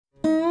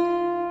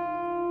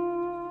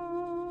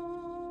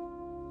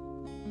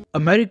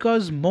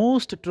America's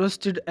most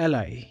trusted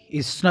ally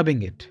is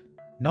snubbing it.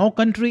 No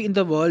country in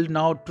the world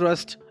now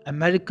trusts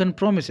American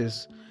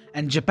promises,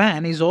 and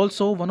Japan is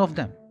also one of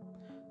them.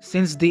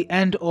 Since the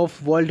end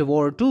of World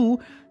War II,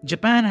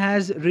 Japan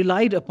has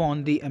relied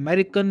upon the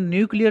American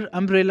nuclear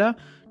umbrella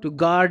to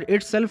guard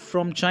itself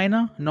from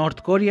China,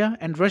 North Korea,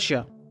 and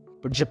Russia.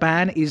 But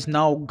Japan is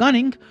now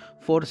gunning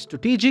for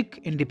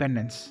strategic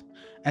independence.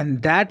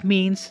 And that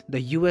means the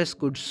US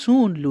could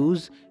soon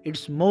lose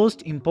its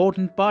most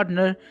important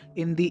partner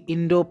in the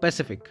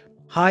Indo-Pacific.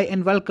 Hi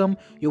and welcome,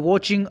 you're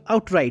watching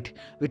Outright.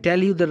 We tell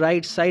you the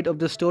right side of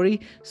the story.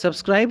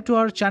 Subscribe to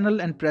our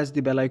channel and press the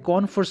bell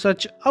icon for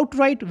such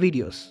outright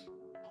videos.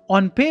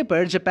 On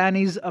paper, Japan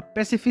is a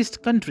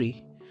pacifist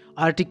country.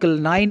 Article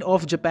 9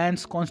 of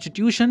Japan's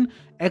constitution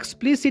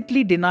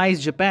explicitly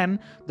denies Japan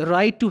the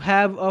right to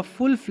have a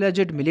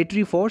full-fledged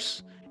military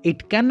force.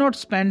 It cannot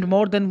spend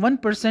more than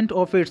 1%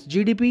 of its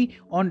GDP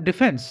on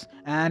defense,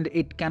 and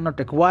it cannot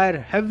acquire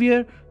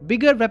heavier,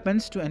 bigger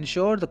weapons to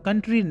ensure the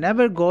country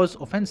never goes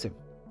offensive.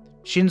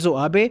 Shinzo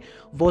Abe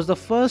was the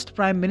first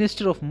prime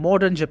minister of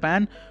modern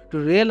Japan to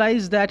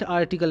realize that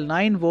Article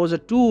 9 was a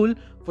tool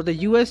for the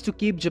US to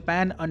keep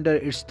Japan under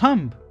its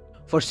thumb.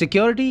 For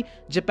security,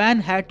 Japan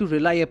had to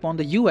rely upon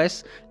the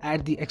US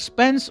at the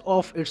expense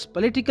of its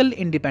political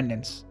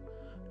independence.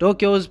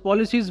 Tokyo's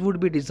policies would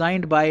be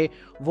designed by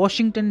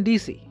Washington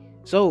DC.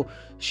 So,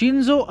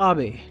 Shinzo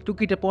Abe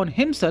took it upon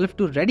himself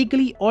to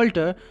radically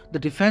alter the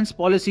defense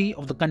policy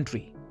of the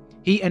country.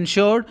 He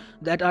ensured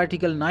that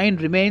Article 9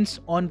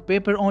 remains on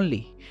paper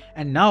only,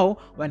 and now,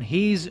 when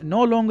he is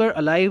no longer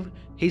alive,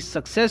 his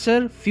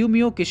successor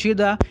Fumio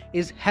Kishida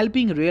is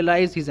helping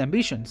realize his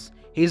ambitions,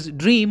 his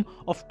dream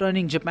of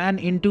turning Japan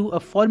into a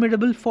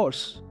formidable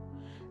force.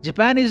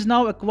 Japan is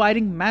now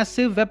acquiring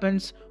massive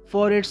weapons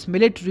for its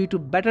military to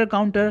better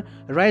counter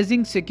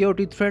rising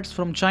security threats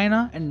from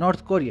China and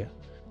North Korea.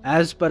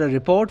 As per a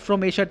report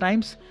from Asia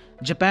Times,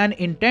 Japan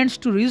intends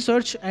to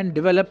research and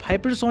develop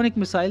hypersonic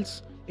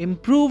missiles,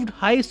 improved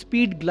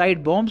high-speed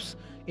glide bombs,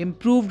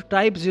 improved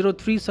Type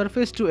 03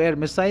 surface-to-air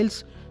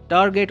missiles,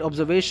 target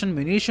observation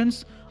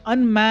munitions,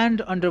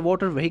 unmanned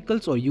underwater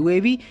vehicles or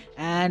UAV,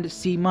 and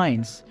sea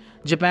mines.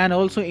 Japan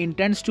also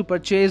intends to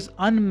purchase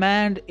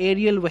unmanned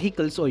aerial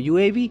vehicles or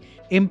UAV,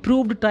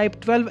 improved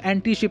Type 12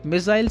 anti-ship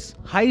missiles,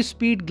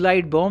 high-speed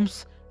glide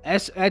bombs,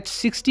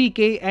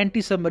 SH-60K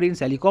anti-submarine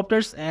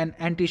helicopters and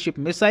anti-ship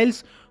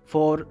missiles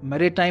for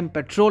maritime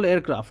patrol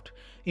aircraft,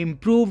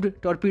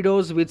 improved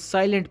torpedoes with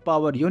silent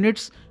power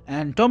units,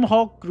 and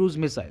Tomahawk cruise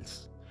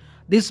missiles.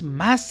 This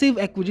massive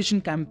acquisition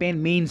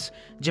campaign means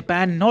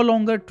Japan no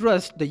longer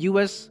trusts the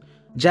US.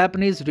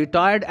 Japanese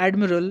retired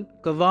Admiral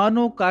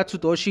Kawano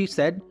Katsutoshi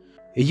said,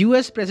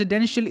 US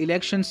presidential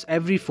elections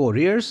every 4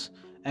 years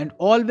and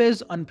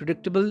always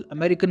unpredictable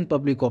American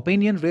public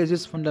opinion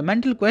raises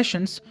fundamental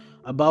questions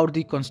about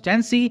the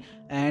constancy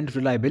and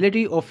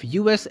reliability of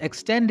US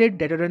extended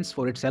deterrence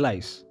for its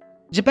allies.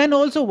 Japan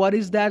also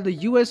worries that the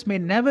US may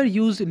never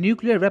use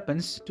nuclear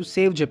weapons to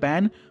save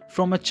Japan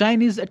from a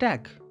Chinese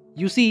attack.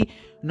 You see,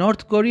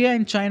 North Korea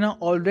and China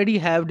already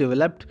have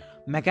developed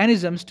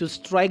mechanisms to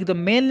strike the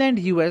mainland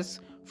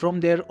US from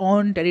their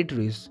own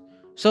territories.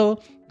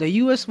 So, the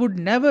US would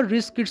never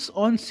risk its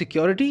own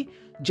security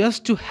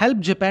just to help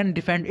Japan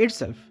defend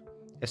itself,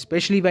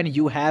 especially when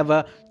you have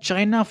a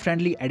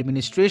China-friendly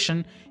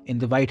administration in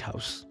the White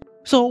House.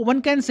 So,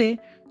 one can say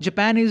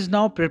Japan is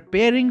now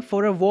preparing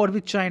for a war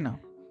with China.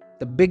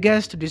 The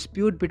biggest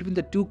dispute between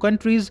the two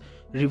countries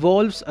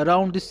revolves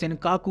around the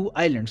Senkaku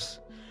Islands,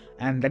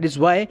 and that is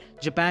why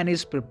Japan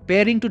is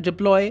preparing to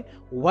deploy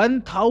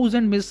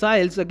 1,000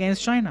 missiles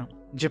against China.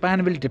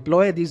 Japan will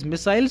deploy these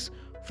missiles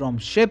from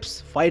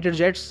ships, fighter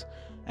jets,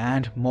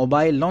 and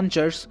mobile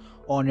launchers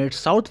on its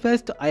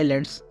southwest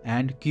islands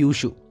and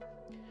Kyushu.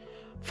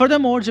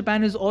 Furthermore,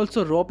 Japan is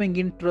also roping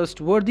in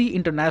trustworthy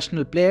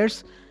international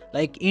players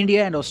like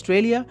India and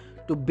Australia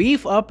to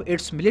beef up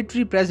its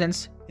military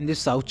presence in the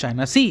South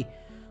China Sea.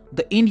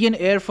 The Indian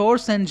Air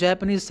Force and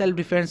Japanese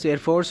Self-Defense Air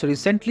Force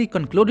recently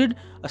concluded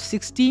a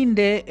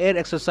 16-day air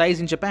exercise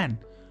in Japan.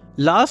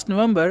 Last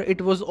November,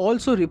 it was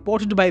also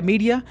reported by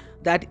media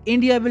that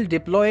India will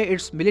deploy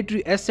its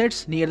military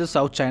assets near the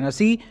South China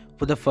Sea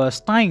for the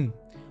first time.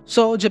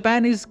 So,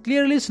 Japan is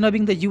clearly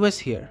snubbing the US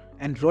here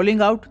and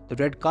rolling out the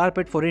red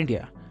carpet for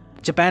India.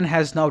 Japan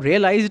has now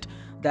realized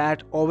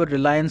that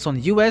over-reliance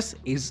on US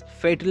is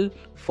fatal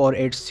for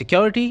its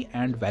security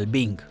and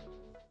well-being.